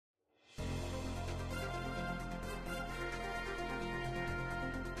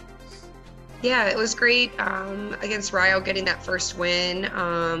Yeah, it was great against Rio getting that first win.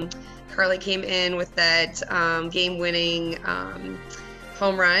 Carly came in with that game-winning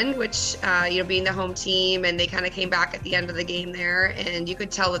home run, which, being the home team, and they kind of came back at the end of the game there, and you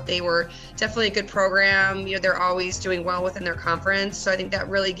could tell that they were definitely a good program. They're always doing well within their conference, so I think that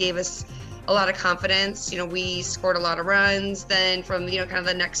really gave us a lot of confidence. We scored a lot of runs then from, kind of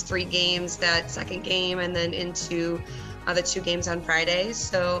the next 3 games, that second game, and then into the 2 games on Friday.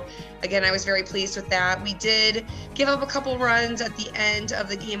 So again, I was very pleased with that. We did give up a couple runs at the end of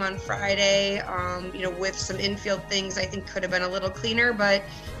the game on Friday, with some infield things I think could have been a little cleaner, but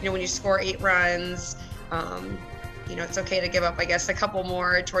when you score 8 runs, it's okay to give up, I guess, a couple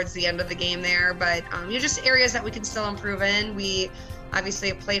more towards the end of the game there, but just areas that we can still improve in. We obviously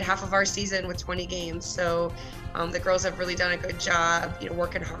have played half of our season with 20 games, so the girls have really done a good job,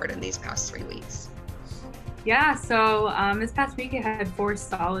 working hard in these past 3 weeks. Yeah, so this past week I had 4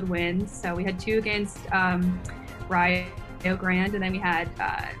 solid wins. So we had 2 against Rio Grande, and then we had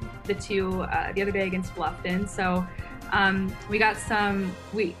the 2 the other day against Bluffton. So we got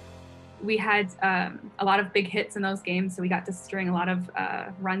we had a lot of big hits in those games, so we got to string a lot of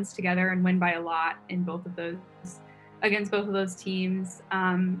runs together and win by a lot in both of those against both of those teams.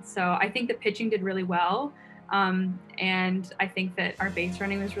 So I think the pitching did really well. And I think that our base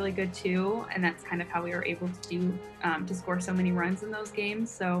running was really good too, and that's kind of how we were able to score so many runs in those games.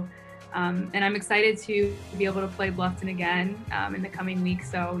 So, and I'm excited to be able to play Bluffton again in the coming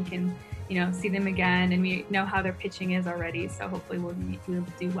weeks, so we can, see them again, and we know how their pitching is already. So hopefully we'll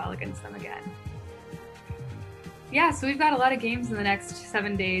do well against them again. Yeah, so we've got a lot of games in the next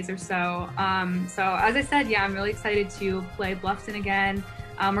 7 days or so. So as I said, yeah, I'm really excited to play Bluffton again.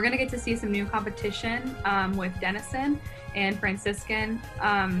 We're going to get to see some new competition with Denison and Franciscan.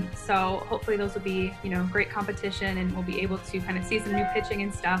 So hopefully those will be, great competition, and we'll be able to kind of see some new pitching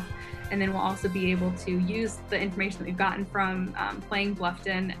and stuff. And then we'll also be able to use the information that we've gotten from playing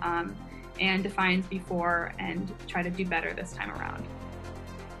Bluffton and Defiance before and try to do better this time around.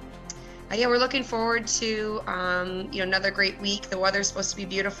 Yeah, we're looking forward to another great week. The weather's supposed to be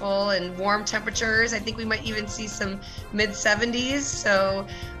beautiful and warm temperatures. I think we might even see some mid-70s. So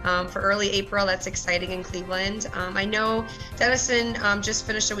for early April, that's exciting in Cleveland. I know Denison just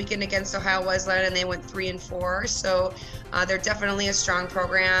finished a weekend against Ohio Wesleyan, and they went 3-4. So they're definitely a strong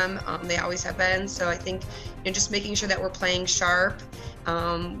program. They always have been. So I think just making sure that we're playing sharp.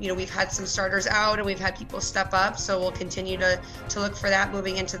 We've had some starters out, and we've had people step up, so we'll continue to look for that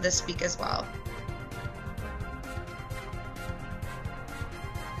moving into this week as well.